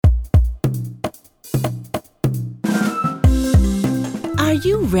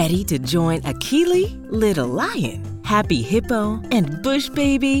you ready to join Akili, Little Lion, Happy Hippo, and Bush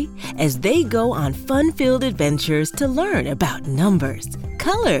Baby as they go on fun-filled adventures to learn about numbers,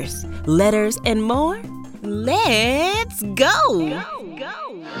 colors, letters, and more? Let's go!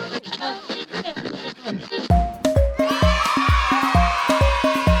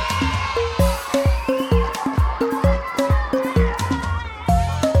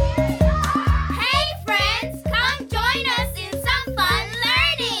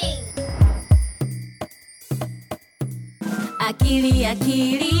 Akili,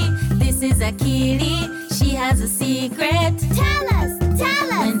 Akili, this is Akili. She has a secret. Tell us!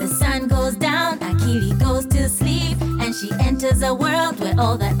 When the sun goes down, Akili goes to sleep, and she enters a world where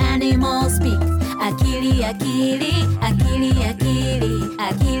all the animals speak. Akili, Akili, Akili, Akili,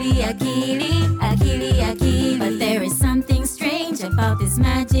 Akili, Akili, Akili, Akili. But there is something strange about this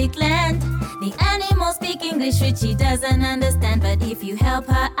magic land. The animals speak English which she doesn't understand, but if you help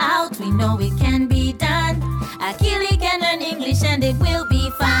her out, we know it can be done. Akili can learn English and it will be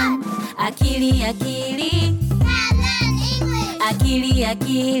fun. Akili, Akili, learn English. Akili,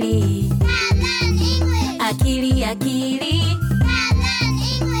 Akili, learn English. Akili, Akili, learn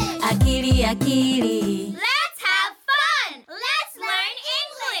English. Akili, Akili. Let's have fun! Let's learn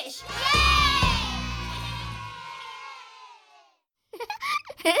English! Yay!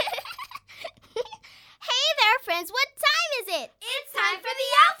 Hey there, friends. What time is it? It's time for the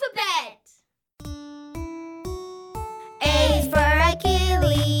alphabet. A is for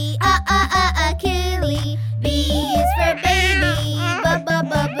Akili, Akili. B is for baby,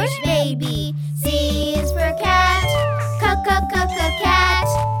 Bush baby. C is for cat, cat.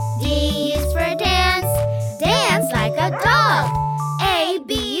 D is for dance like a dog. A,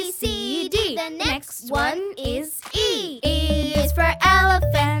 B, C, D. The next one is E. E is for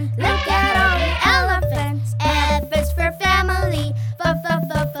elephant, look at all the elephants. F is for family,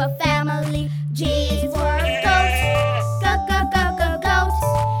 family. G is for goat.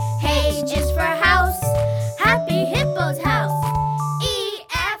 H is for house, Happy Hippo's house. E,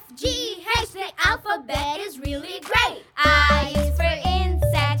 F, G, H, the alphabet is really great. I is for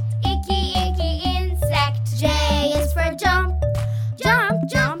insect, icky insect. J is for jump.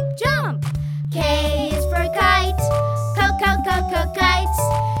 K is for kite, kite.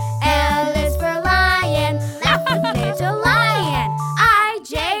 L is for lion, little lion. I,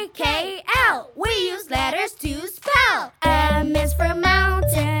 J, K, L, we use letters to spell. M is for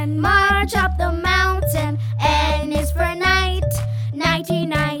mountain, march up the mountain. N is for night, nighty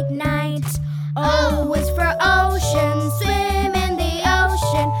night. O is for ocean, swim in the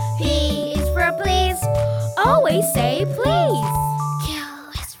ocean. P is for please, always say please. Q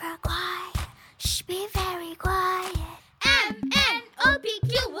is for quiet, shh, be very quiet.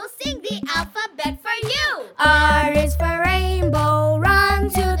 M-N-O-P-Q will sing the alphabet for you. R is for rainbow, run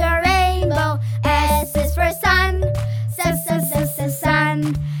to the rainbow. S is for sun,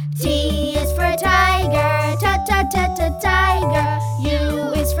 sun. T is for tiger, tiger.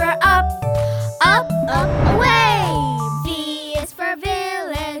 U is for up, away. V is for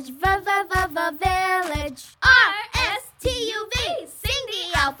village, village. R-S-T-U-V, sing the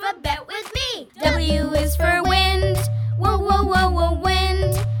alphabet with me. W is for wind,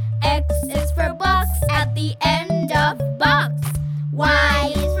 wind. X is for box, at the end of box.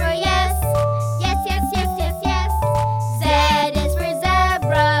 Y is for yes. Z is for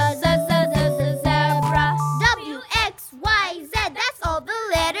zebra, zebra. W, X, Y, Z, that's all the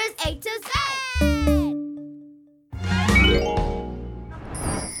letters A to Z.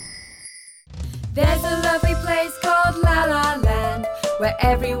 There's a lovely place called La La Land, where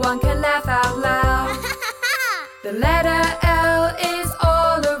everyone can laugh out loud. The letter L is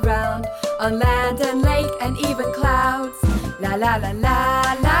all around, on land and lake and even clouds. La la la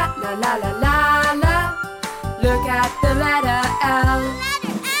la la la la la la la. Look at the letter L.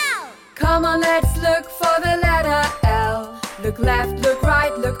 Come on, let's look for the letter L. Look left, look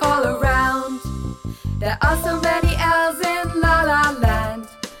right, look all around. There are so many L's in La La Land.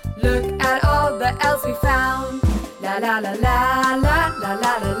 Look at all the L's we found. La la la la la la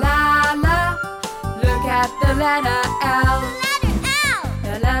la la la la. Look at the letter L.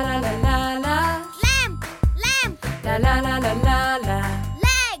 La la la la la la. Lamp. La la la la la la.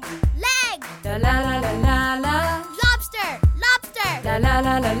 Leg. La la la la la la. Lobster. La la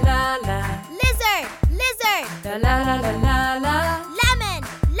la la la la. Lizard. La la la la la la. Lemon.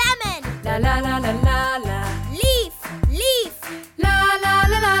 La la la la la la. Leaf. La la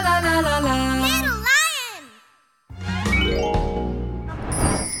la la la la la la. Little lion.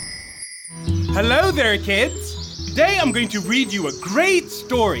 Hello there, kids. Today I'm going to read you a great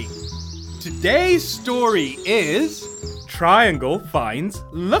story. Today's story is triangle finds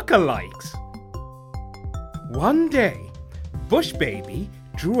lookalikes. One day, Bush Baby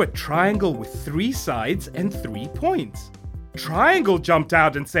drew a triangle with 3 sides and 3 points. Triangle jumped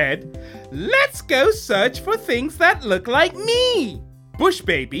out and said, "Let's go search for things that look like me." Bush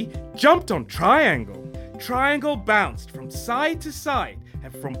Baby jumped on Triangle. Triangle bounced from side to side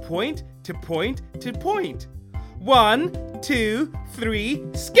and from point to point to point. 1, 2, 3,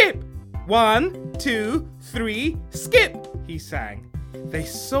 skip! 1, 2, 3, skip! He sang. They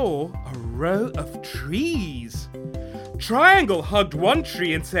saw a row of trees. Triangle hugged one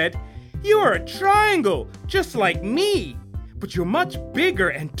tree and said, "You are a triangle, just like me, but you're much bigger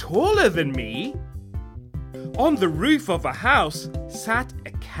and taller than me." On the roof of a house sat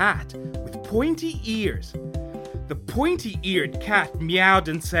a cat with pointy ears. The pointy-eared cat meowed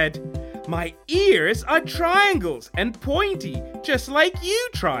and said, "My ears are triangles and pointy, just like you,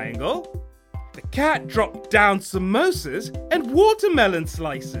 Triangle." The cat dropped down samosas and watermelon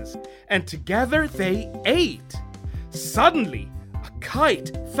slices, and together they ate. Suddenly, a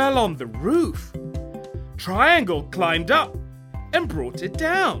kite fell on the roof. Triangle climbed up and brought it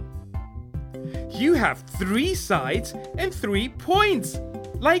down. "You have 3 sides and 3 points,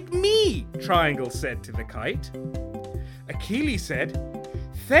 like me," Triangle said to the kite. Achilles said,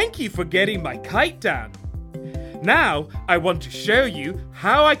 "Thank you for getting my kite down. Now I want to show you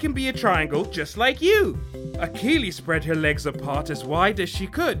how I can be a triangle just like you." Achilles spread her legs apart as wide as she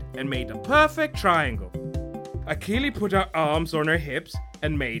could and made a perfect triangle. Achilles put her arms on her hips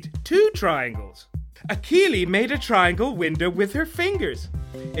and made 2 triangles. Achilles made a triangle window with her fingers.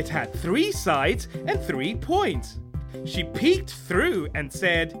 It had 3 sides and 3 points. She peeked through and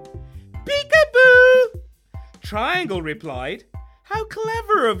said, "Peekaboo!" Triangle replied, "How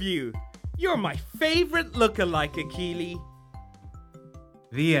clever of you! You're my favorite lookalike, Achilles."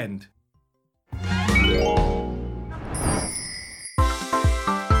 The end.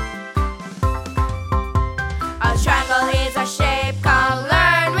 A triangle is a shape, come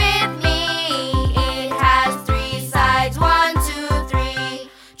learn with me. It has 3 sides, 1, 2, 3.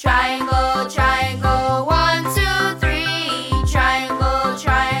 Triangle, triangle, 1, 2, 3. Triangle,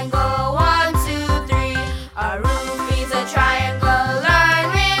 triangle, 1, 2, 3. A roof is a triangle, learn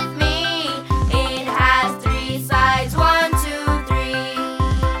with me. It has 3 sides, 1, 2, 3.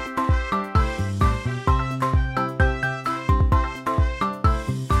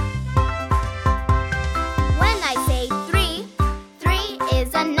 When I say 3, 3 is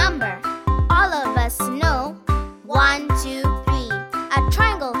a number. All of us know 1, 2, 3. A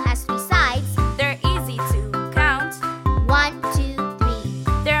triangle has 3 sides. They're easy to count. 1, 2, 3.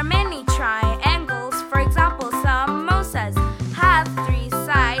 There are many triangles. For example, samosas have 3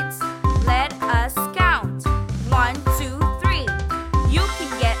 sides. Let us count. 1, 2, 3. You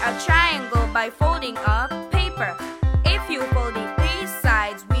can get a triangle by folding a paper. If you folded 3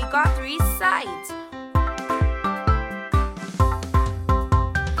 sides, we got 3 sides.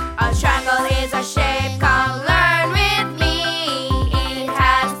 A triangle is a shape, come learn with me. It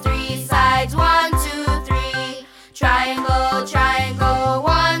has 3 sides, 1, 2, 3. Triangle, triangle,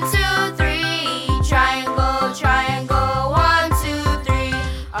 1, 2, 3. Triangle, triangle, 1, 2, 3.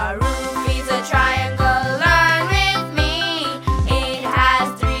 A roof is a triangle, learn with me. It has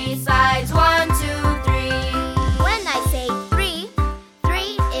 3 sides, 1, 2, 3.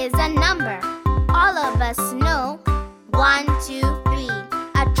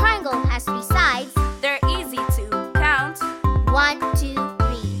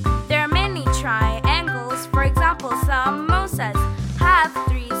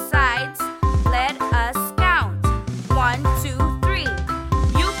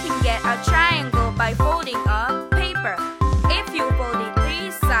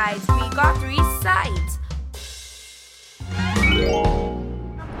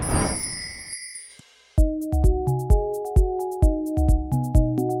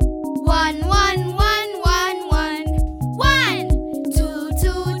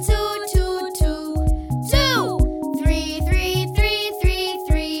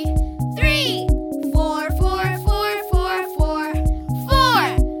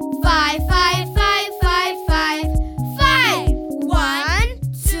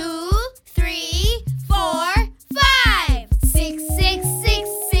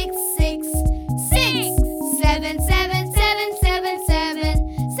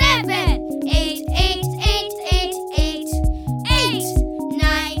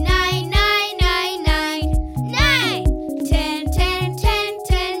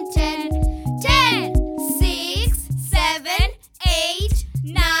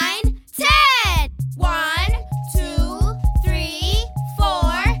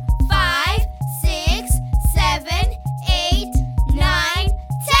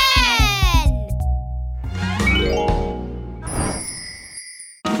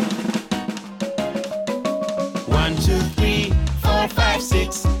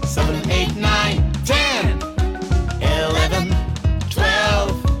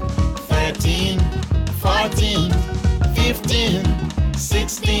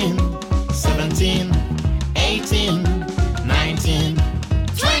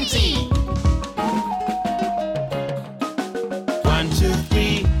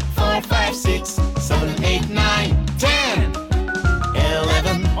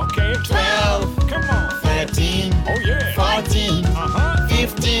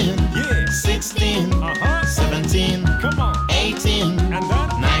 15, Yeah. 16, Uh-huh. 17, Come on. 18, And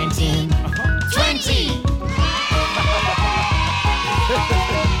then? 19, Uh-huh. 20.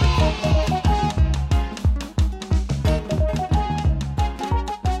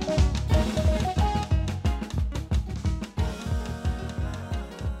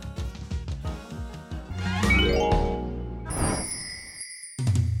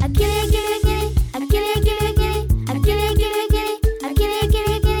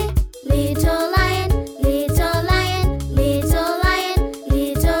 Little lion, little lion, little lion,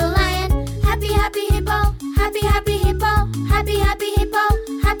 little lion. Happy, happy hippo, happy, happy hippo, happy, happy hippo,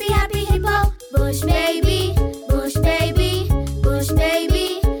 happy, happy hippo. Bush baby, bush baby, bush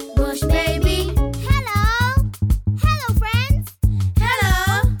baby, bush baby. Hello, hello friends.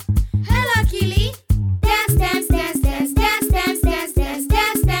 Hello, hello Keely. Dance, dance, dance, dance, dance, dance, dance, dance,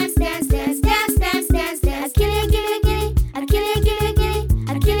 dance, dance, dance, dance, dance, dance, dance, dance. Akili, akili, akili, akili, akili,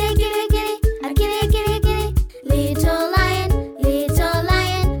 akili, akili, akili, akili, akili, akili. Little lion, little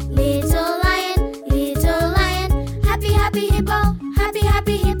lion, little lion, little lion. Happy, happy hippo, happy,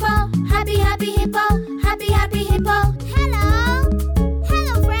 happy hippo, happy, happy hippo, happy, happy hippo. Hello,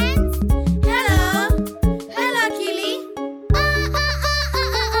 hello friends. Hello, hello Keely.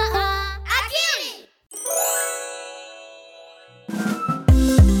 Akili.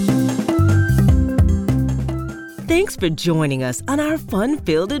 Thanks for joining us on our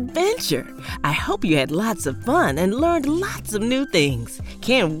fun-filled adventure. I hope you had lots of fun and learned lots of new things.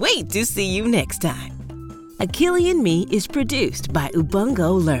 Can't wait to see you next time. Akili and Me is produced by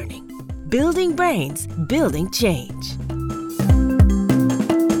Ubungo Learning. Building brains, building change.